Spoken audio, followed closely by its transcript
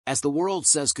As the world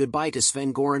says goodbye to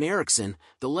Sven-Goran Eriksson,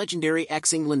 the legendary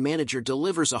ex-England manager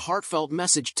delivers a heartfelt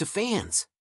message to fans.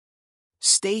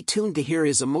 Stay tuned to hear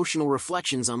his emotional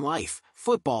reflections on life,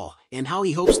 football, and how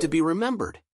he hopes to be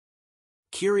remembered.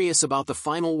 Curious about the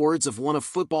final words of one of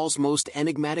football's most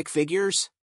enigmatic figures?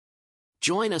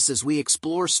 Join us as we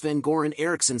explore Sven-Goran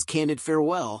Eriksson's candid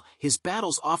farewell, his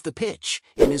battles off the pitch,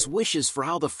 and his wishes for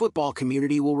how the football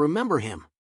community will remember him.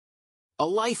 A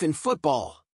life in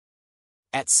football.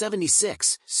 At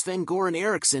 76, Sven-Goran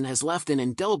Eriksson has left an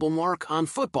indelible mark on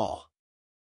football.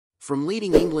 From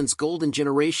leading England's golden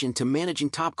generation to managing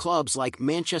top clubs like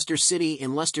Manchester City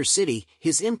and Leicester City,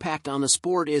 his impact on the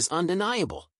sport is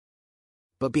undeniable.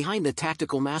 But behind the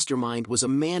tactical mastermind was a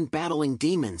man battling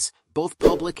demons, both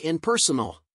public and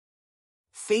personal.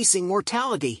 Facing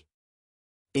mortality.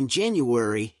 In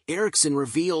January, Eriksson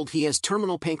revealed he has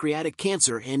terminal pancreatic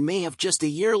cancer and may have just a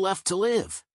year left to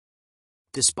live.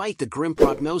 Despite the grim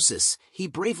prognosis, he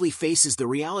bravely faces the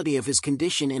reality of his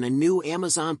condition in a new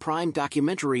Amazon Prime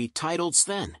documentary titled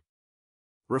Sven.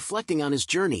 Reflecting on his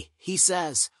journey, he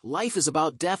says, "Life is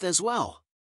about death as well.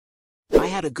 I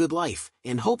had a good life,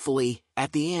 and hopefully,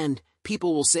 at the end,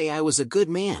 people will say I was a good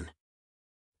man."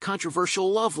 Controversial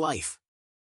love life.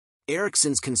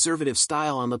 Eriksson's conservative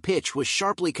style on the pitch was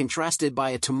sharply contrasted by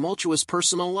a tumultuous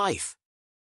personal life.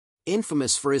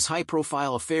 Infamous for his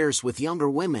high-profile affairs with younger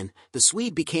women, the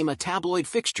Swede became a tabloid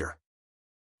fixture.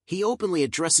 He openly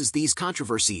addresses these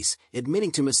controversies,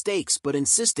 admitting to mistakes but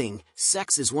insisting,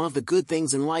 "Sex is one of the good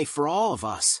things in life for all of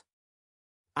us.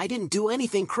 I didn't do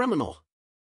anything criminal."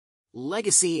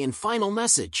 Legacy and final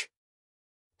message.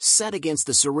 Set against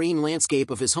the serene landscape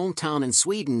of his hometown in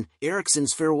Sweden,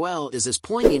 Eriksson's farewell is as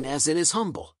poignant as it is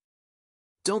humble.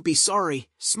 "Don't be sorry,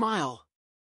 smile.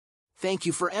 Thank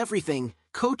you for everything,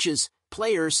 coaches,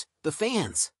 players, the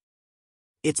fans.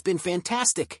 It's been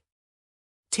fantastic.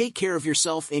 Take care of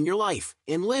yourself and your life,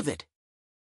 and live it."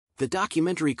 The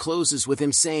documentary closes with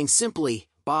him saying simply,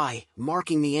 "Bye,"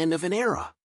 marking the end of an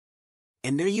era.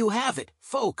 And there you have it,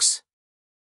 folks.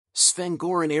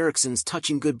 Sven-Goran Eriksson's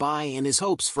touching goodbye and his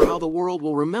hopes for how the world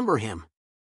will remember him.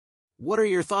 What are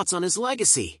your thoughts on his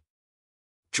legacy?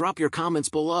 Drop your comments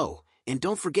below, and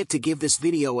don't forget to give this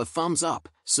video a thumbs up,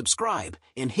 subscribe,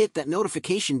 and hit that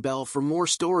notification bell for more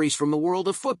stories from the world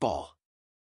of football.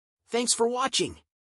 Thanks for watching.